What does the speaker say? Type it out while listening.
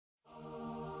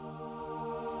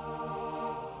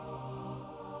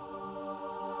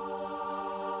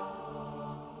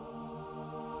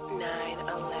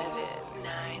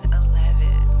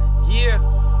Yeah.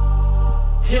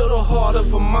 Heal the heart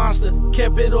of a monster,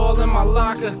 kept it all in my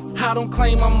locker. I don't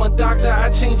claim I'm a doctor, I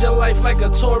change your life like a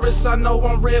tourist. I know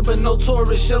I'm rare but no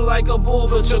tourist. You're like a bull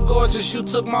but you're gorgeous. You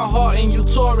took my heart and you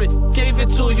tore it. Gave it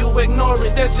to you, ignore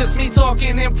it. That's just me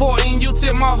talking important. You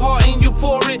tip my heart and you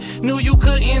pour it. Knew you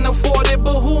couldn't afford it,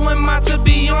 but who am I to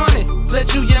be on it?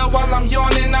 Let you yell while I'm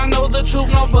yawning. I know the truth,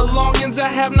 no belongings. I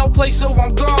have no place, so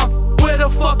I'm gone. Where the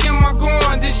fuck am I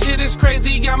going? This shit is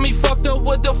crazy, got me fucked up.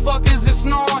 What the fuck is this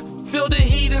snoring? Feel the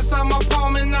heat inside my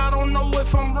palm and I don't know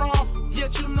if I'm wrong.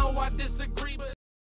 Yet you know I disagree.